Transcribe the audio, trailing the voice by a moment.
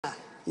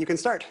you can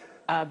start.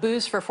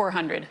 Booze for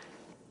 400.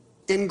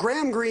 In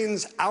Graham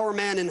Greene's Our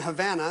Man in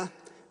Havana,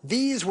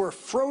 these were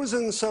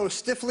frozen so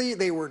stiffly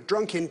they were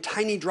drunk in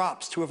tiny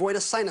drops to avoid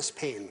a sinus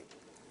pain.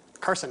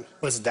 Carson.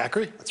 Was it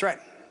daiquiri? That's right.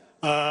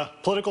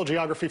 Political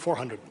geography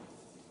 400.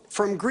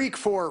 From Greek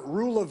for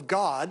rule of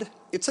God,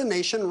 it's a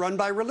nation run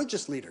by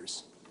religious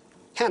leaders.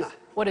 Hannah.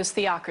 What is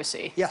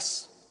theocracy?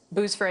 Yes.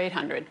 Booze for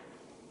 800.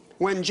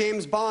 When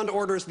James Bond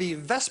orders the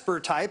Vesper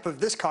type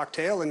of this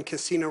cocktail in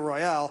Casino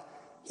Royale,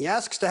 he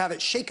asks to have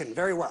it shaken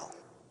very well.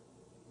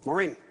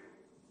 Maureen.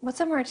 What's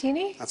a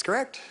martini? That's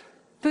correct.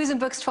 Booze and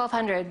Books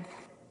 1200.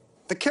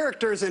 The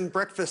characters in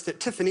Breakfast at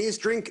Tiffany's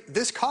drink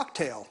this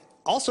cocktail,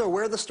 also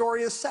where the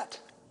story is set.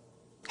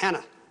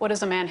 Hannah. What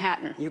is a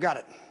Manhattan? You got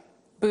it.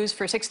 Booze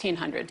for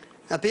 1600.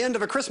 At the end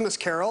of A Christmas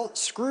Carol,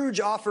 Scrooge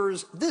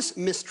offers this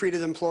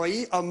mistreated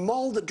employee a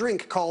mulled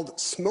drink called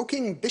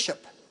Smoking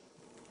Bishop.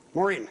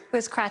 Maureen.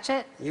 Who's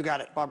Cratchit? You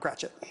got it, Bob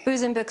Cratchit.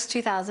 Booze and Books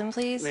 2000,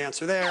 please. The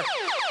answer there.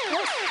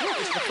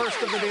 It's the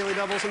first of the daily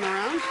doubles in the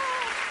round.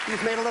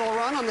 You've made a little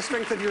run on the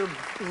strength of your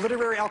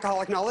literary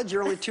alcoholic knowledge.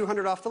 You're only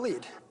 200 off the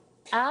lead.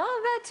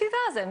 I'll bet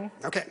 2000.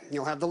 Okay,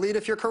 you'll have the lead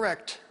if you're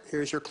correct.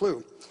 Here's your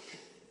clue.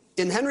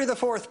 In Henry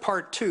IV,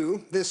 Part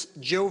 2, this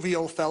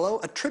jovial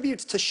fellow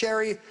attributes to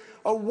sherry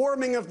a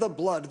warming of the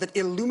blood that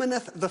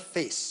illumineth the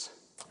face.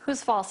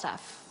 Who's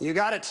Falstaff? You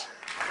got it.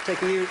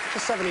 Taking you to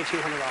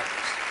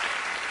 $7,200.